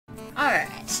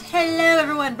Alright, hello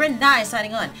everyone, Brinai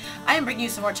signing on. I am bringing you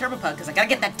some more Turbo Pug because I gotta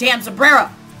get that damn sombrero.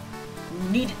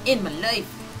 Need it in my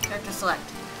life. Character select.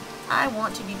 I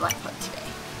want to be Black Pug today.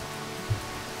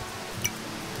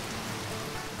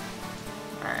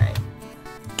 Alright.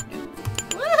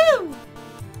 Woohoo!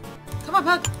 Come on,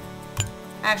 Pug.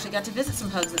 I actually got to visit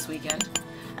some pugs this weekend.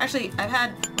 Actually, I've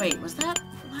had... Wait, was that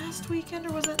last weekend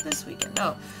or was that this weekend?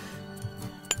 No.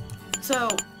 So...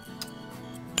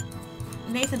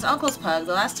 Nathan's uncle's pug,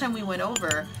 the last time we went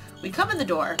over, we come in the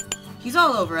door, he's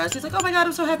all over us, he's like, oh my god,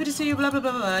 I'm so happy to see you, blah blah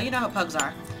blah blah, you know how pugs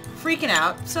are. Freaking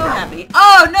out, so happy.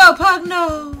 Oh no, Pug,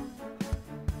 no!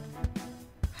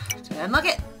 Did I unlock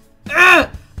it? Ugh!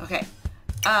 Okay.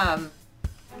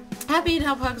 Happy and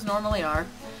how pugs normally are.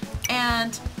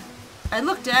 And I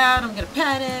look down, I'm gonna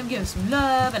pet him, give him some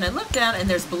love, and I look down and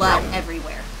there's blood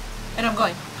everywhere. And I'm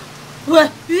going,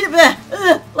 what?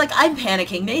 Like, I'm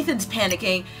panicking. Nathan's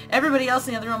panicking. Everybody else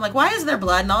in the other room, like, why is there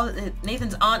blood? And all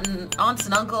Nathan's aunts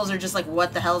and uncles are just like,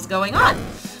 what the hell's going on?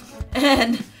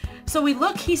 And so we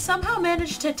look. He somehow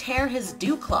managed to tear his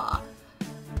dew claw.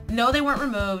 No, they weren't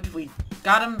removed. We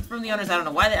got them from the owners. I don't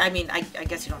know why. I mean, I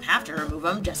guess you don't have to remove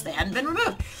them. Just they hadn't been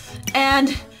removed.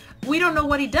 And we don't know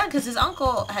what he'd done because his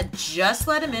uncle had just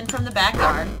let him in from the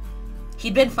backyard.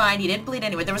 He'd been fine, he didn't bleed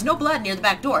anywhere. There was no blood near the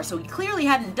back door, so he clearly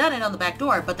hadn't done it on the back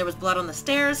door, but there was blood on the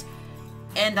stairs,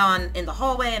 and in the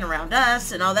hallway, and around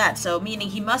us, and all that. So, meaning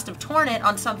he must have torn it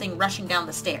on something rushing down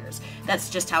the stairs. That's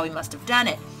just how he must have done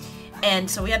it. And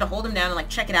so we had to hold him down and, like,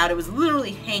 check it out. It was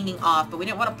literally hanging off, but we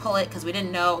didn't want to pull it, because we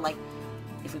didn't know, like,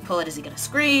 if we pull it, is he going to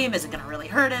scream? Is it going to really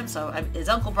hurt him? So his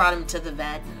uncle brought him to the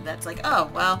vet, and that's like, oh,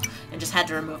 well, and just had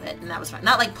to remove it, and that was fine.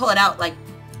 Not, like, pull it out, like,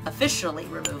 officially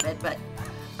remove it, but,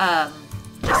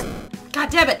 just, god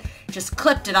damn it, just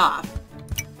clipped it off.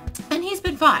 And he's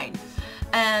been fine.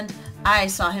 And I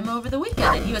saw him over the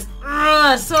weekend, and he was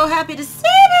so happy to see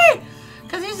me!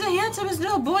 Because he's the handsomest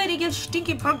little boy, and he gives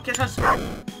stinky pug kisses.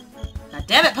 God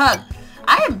damn it, Pug!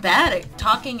 I am bad at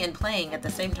talking and playing at the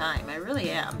same time. I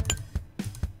really am.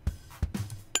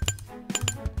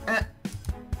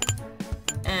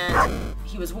 And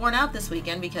he was worn out this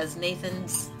weekend because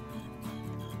Nathan's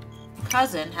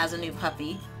cousin has a new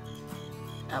puppy.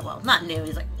 Well, not new,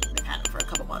 he's like, they've had him for a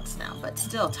couple months now, but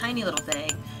still, tiny little thing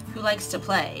who likes to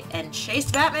play and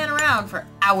chased Batman around for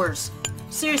hours.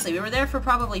 Seriously, we were there for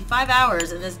probably 5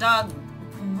 hours, and this dog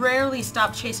rarely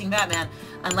stopped chasing Batman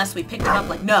unless we picked him up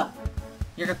like, no,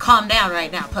 you're gonna calm down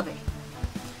right now, puppy.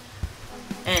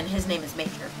 And his name is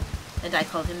Major, and I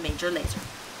call him Major Laser.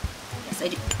 Yes, I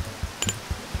do.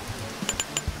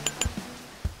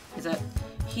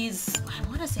 I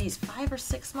want to say he's 5 or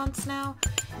 6 months now,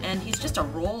 and he's just a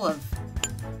roll of,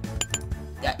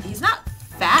 he's not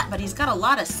fat, but he's got a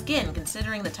lot of skin,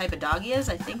 considering the type of dog he is.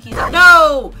 I think he's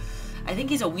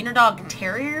a wiener dog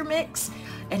terrier mix,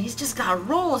 and he's just got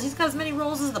rolls. He's got as many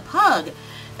rolls as the pug,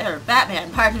 or Batman,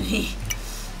 pardon me,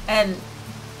 and,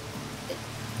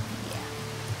 yeah,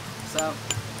 so...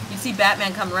 You see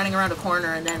Batman come running around a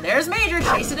corner, and then there's Major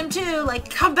chasing him too. Like,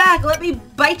 come back, let me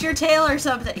bite your tail or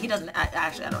something. He doesn't,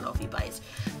 actually, I don't know if he bites.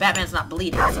 Batman's not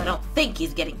bleeding, so I don't think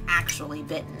he's getting actually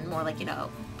bitten. More like, you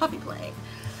know, puppy play.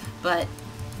 But,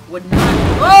 would not,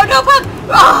 oh no, Pug!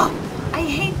 Oh, I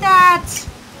hate that!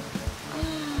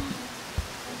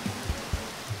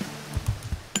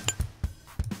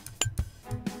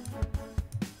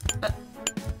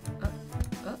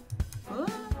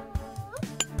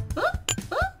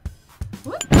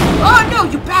 Oh no,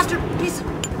 you bastard piece of...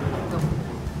 No.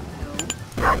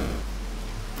 No.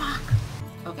 Fuck.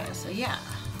 Okay, so yeah.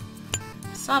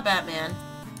 I saw Batman.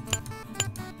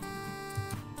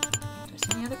 Did I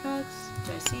see any other pugs?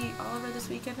 Did I see Oliver this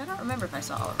weekend? I don't remember if I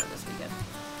saw Oliver this weekend.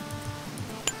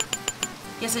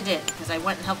 Yes, I did, because I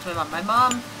went and helped my mom. My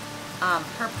mom,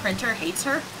 her printer hates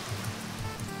her.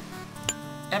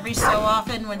 Every so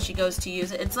often when she goes to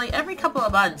use it, it's like every couple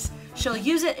of months, she'll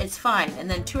use it, it's fine.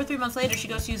 And then 2 or 3 months later, she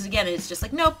goes to use it again, and it's just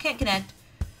like, nope, can't connect.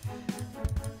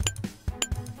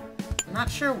 I'm not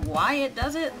sure why it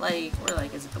does it. Like, we're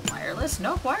like, is it the wireless?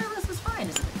 Nope, wireless is fine.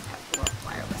 Is it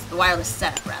the wireless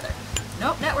setup, rather.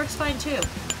 Nope, network's fine, too.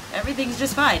 Everything's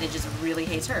just fine. It just really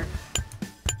hates her.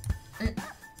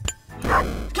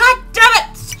 God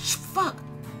damn it! Fuck!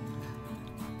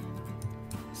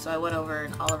 So I went over,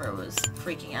 and Oliver was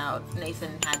freaking out.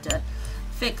 Nathan had to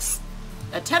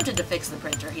attempted to fix the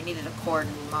printer. He needed a cord,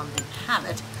 and Mom didn't have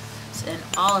it. So, and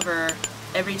Oliver,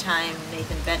 every time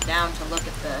Nathan bent down to look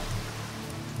at the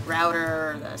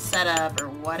router, or the setup, or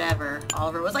whatever,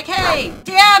 Oliver was like, hey,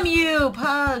 damn you,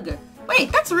 Pug!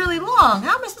 Wait, that's really long.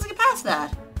 How am I supposed to get past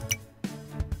that?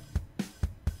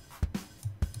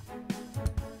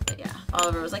 But yeah.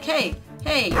 Oliver was like, hey,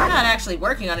 you're not actually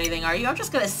working on anything, are you? I'm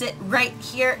just gonna sit right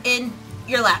here in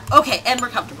your lap. Okay, and we're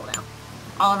comfortable now.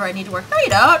 Oliver, I need to work. No, you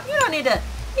don't. You don't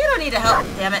need to help.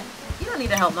 Damn it. You don't need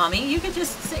to help, Mommy. You could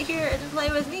just sit here and play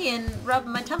with me and rub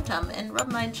my tum-tum and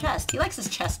rub my chest. He likes his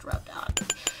chest rubbed on.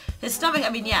 His stomach, I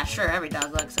mean, yeah, sure, every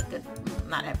dog likes a good,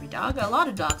 not every dog, a lot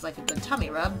of dogs like a good tummy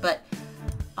rub, but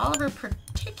Oliver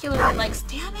particularly likes,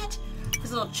 damn it,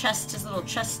 his little chest,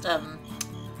 I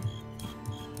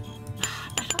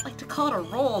don't like to call it a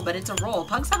roll, but it's a roll.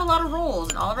 Pugs have a lot of rolls,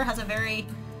 and Oliver has a very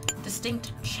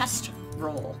distinct chest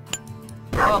roll.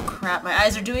 Oh crap, my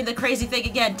eyes are doing the crazy thing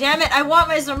again. Damn it, I want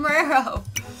my sombrero!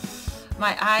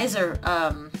 My eyes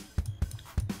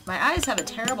have a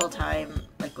terrible time,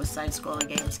 like with side-scroller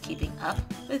games, keeping up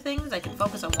with things. I can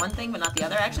focus on one thing but not the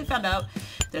other. I actually found out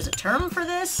there's a term for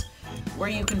this, where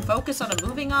you can focus on a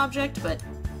moving object, but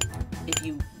if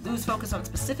you lose focus on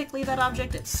specifically that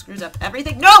object, it screws up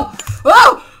everything. No!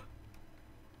 Oh!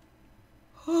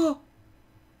 Oh!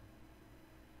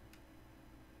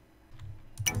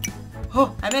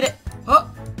 Oh, I made it! Oh!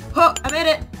 Oh, I made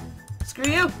it!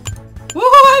 Screw you! Woohoo,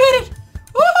 I made it!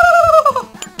 Woohoo!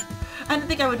 I didn't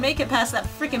think I would make it past that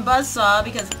freaking buzzsaw,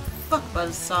 because fuck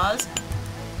buzzsaws.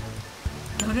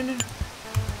 No, no, no.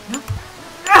 No.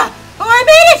 Ah! Oh, I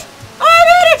made it! Oh, I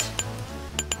made it!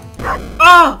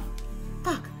 Oh!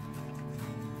 Fuck.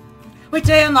 Wait,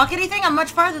 did I unlock anything? I'm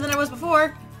much farther than I was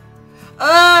before.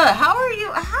 How are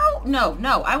you? How? No,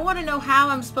 no. I want to know how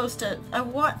I'm supposed to...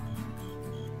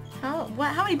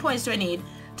 How many points do I need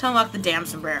to unlock the damn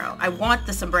sombrero? I want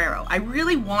the sombrero. I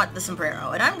really want the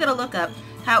sombrero. And I'm going to look up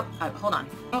how... hold on.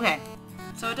 Okay.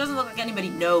 So it doesn't look like anybody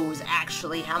knows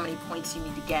actually how many points you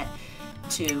need to get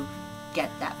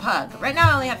that pug. Right now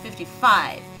I only have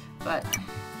 55. But...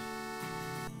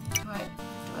 Do I like...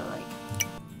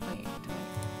 Wait, no,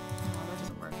 that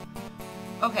doesn't work.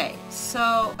 Okay.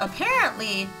 So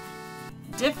apparently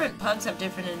different pugs have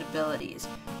different abilities.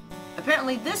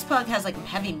 Apparently this pug has like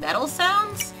heavy metal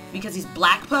sounds because he's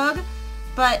black pug,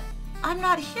 but I'm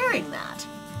not hearing that.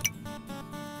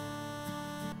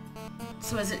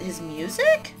 So is it his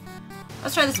music?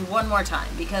 Let's try this one more time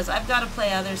because I've got to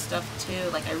play other stuff too.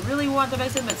 Like I really want the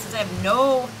Vexen, but since I have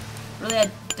no really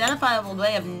identifiable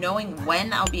way of knowing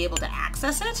when I'll be able to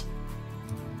access it,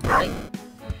 like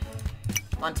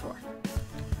once more.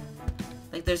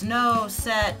 Like there's no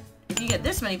set... If you get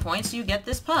this many points, you get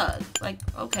this pug. Like,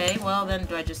 okay, well then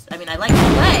do I just... I mean, I like to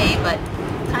play, but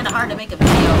kind of hard to make a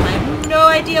video. I have no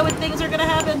idea when things are gonna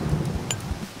happen.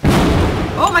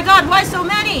 Oh my god, why so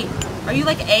many? Are you,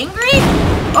 like, angry?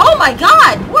 Oh my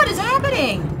god, what is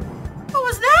happening? What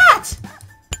was that?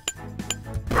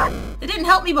 It didn't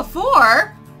help me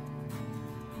before.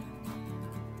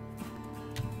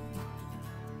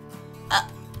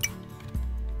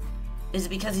 Is it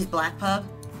because he's black pug?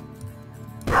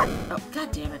 Oh,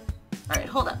 god damn it. Alright,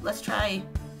 hold up. Let's try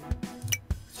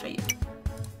you.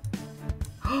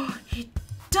 Oh, he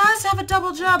does have a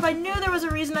double jump. I knew there was a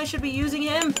reason I should be using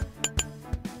him.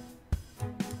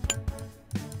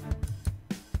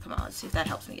 Come on, let's see if that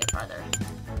helps me get farther.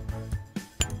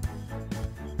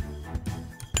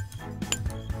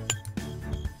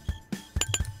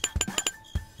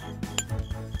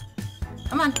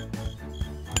 Come on.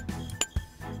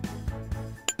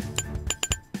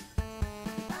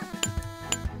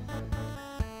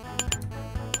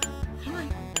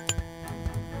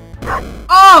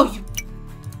 Oh, you...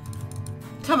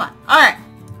 Come on. Alright.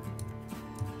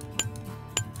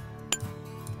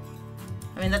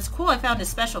 I mean, that's cool I found his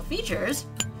special features,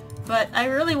 but I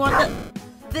really want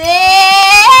the...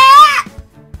 I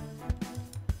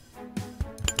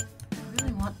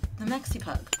really want the Mexi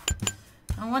pug.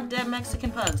 I want damn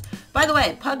Mexican pugs. By the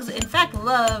way, pugs, in fact,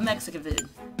 love Mexican food.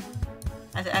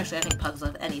 Actually, I think pugs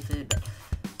love any food, but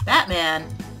Batman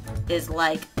is,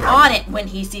 like, on it when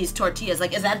he sees tortillas.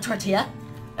 Like, is that a tortilla?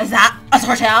 Is that a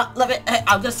tortilla? Love it. Hey,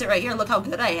 I'll just sit right here. Look how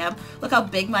good I am. Look how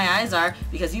big my eyes are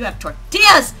because you have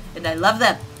tortillas and I love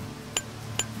them.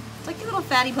 It's like, you little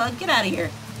fatty pug, get out of here.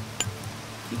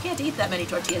 You can't eat that many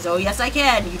tortillas. Oh, yes, I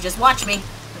can. You just watch me.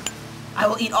 I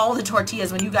will eat all the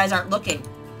tortillas when you guys aren't looking.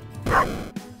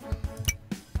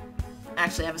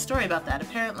 Actually, I have a story about that.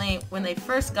 Apparently, when they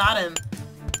first got him,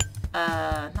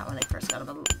 not when they first got him,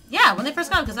 but yeah, when they first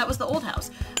got him, because that was the old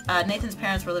house. Nathan's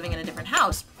parents were living in a different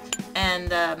house.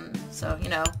 And, so, you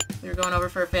know, we were going over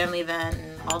for a family event,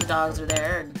 and all the dogs are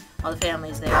there, and all the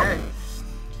family's there,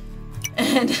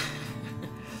 and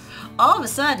all of a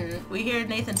sudden, we hear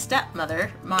Nathan's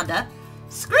stepmother, Monda,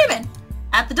 screaming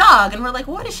at the dog, and we're like,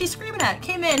 what is she screaming at?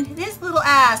 Came in, his little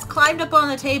ass climbed up on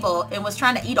the table and was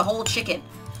trying to eat a whole chicken.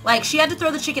 Like, she had to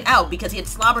throw the chicken out because he had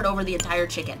slobbered over the entire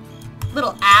chicken.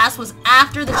 little ass was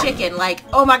after the chicken. Like,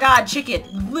 oh my god, chicken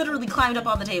literally climbed up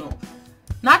on the table.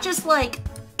 Not just like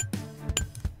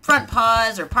front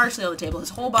paws or partially on the table. His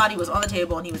whole body was on the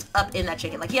table and he was up in that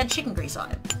chicken. Like he had chicken grease on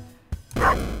him.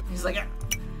 He's like, oh,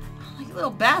 you little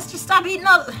bastard, stop eating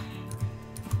all the...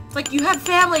 It's like, you have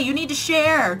family, you need to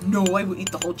share. No, I would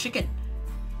eat the whole chicken.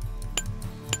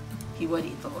 He would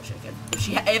eat the whole chicken.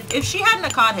 If she hadn't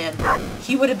have caught him,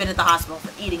 he would have been at the hospital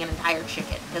for eating an entire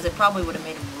chicken. Because it probably would have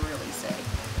made him really sick.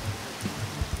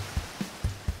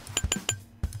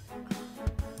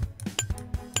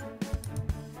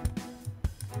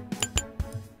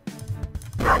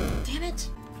 Damn it.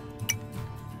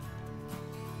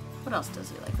 What else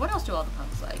does he like? What else do all the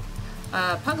pugs like?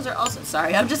 Pugs are also...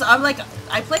 Sorry, I'm like...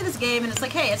 I play this game and it's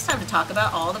like, hey, it's time to talk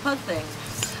about all the pug things.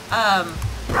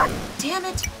 Damn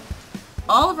it.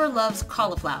 Oliver loves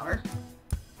cauliflower.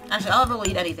 Actually, Oliver will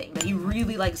eat anything, but he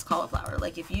really likes cauliflower.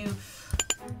 Like, if you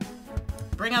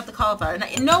bring out the cauliflower...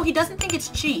 No, he doesn't think it's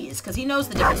cheese, because he knows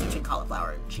the difference between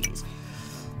cauliflower and cheese.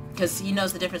 Because he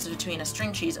knows the difference between a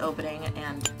string cheese opening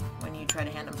and when you try to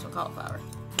hand him some cauliflower.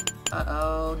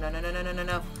 Uh-oh. No, no, no, no, no, no,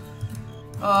 no.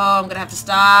 Oh, I'm gonna have to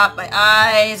stop. My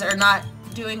eyes are not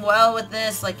doing well with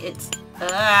this. Like, it's...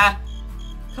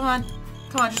 Come on.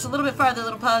 Come on, just a little bit farther,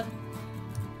 little pug.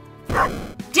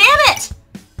 Damn it!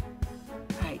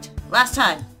 Alright, last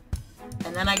time.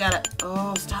 And then I gotta...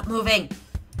 Oh, stop moving.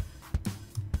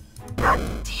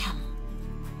 Damn.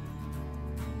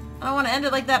 I don't want to end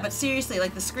it like that, but seriously,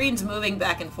 like, the screen's moving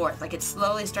back and forth. Like, it's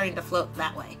slowly starting to float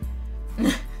that way.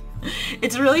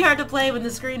 It's really hard to play when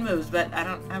the screen moves, but I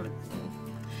don't have...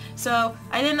 So,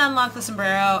 I didn't unlock the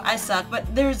sombrero. I suck,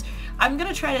 but there's... I'm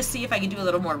gonna try to see if I can do a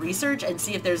little more research and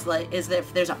see if there's, like...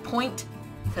 if there's a point...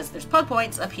 Because there's pug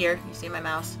points up here. You see my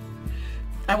mouse?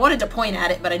 I wanted to point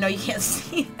at it, but I know you can't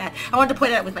see that. I wanted to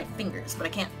point at it with my fingers, but I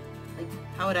can't. Like,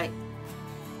 how would I...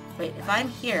 Wait, if I'm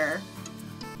here...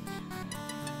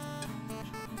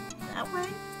 That way?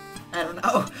 I don't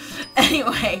know.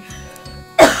 Anyway.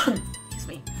 Excuse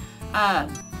me. I'm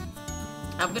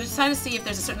going to try to see if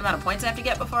there's a certain amount of points I have to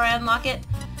get before I unlock it.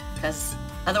 Because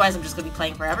otherwise I'm just going to be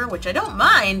playing forever, which I don't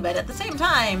mind, but at the same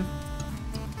time,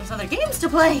 there's other games to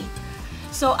play.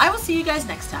 So I will see you guys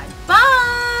next time. Bye!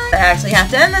 I actually have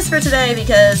to end this for today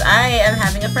because I am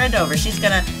having a friend over. She's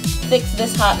going to fix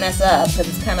this hot mess up because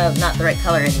it's kind of not the right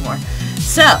color anymore.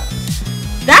 So,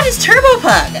 that is Turbo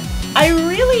Pug. I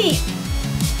really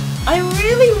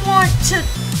want to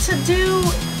do,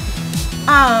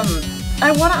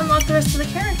 I want to unlock the rest of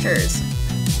the characters.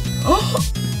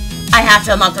 Oh, I have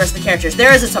to unlock the rest of the characters.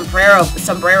 There is a sombrero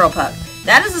pug.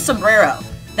 That is a sombrero.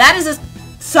 That is a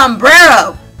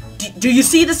sombrero. Do you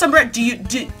see the sombrero?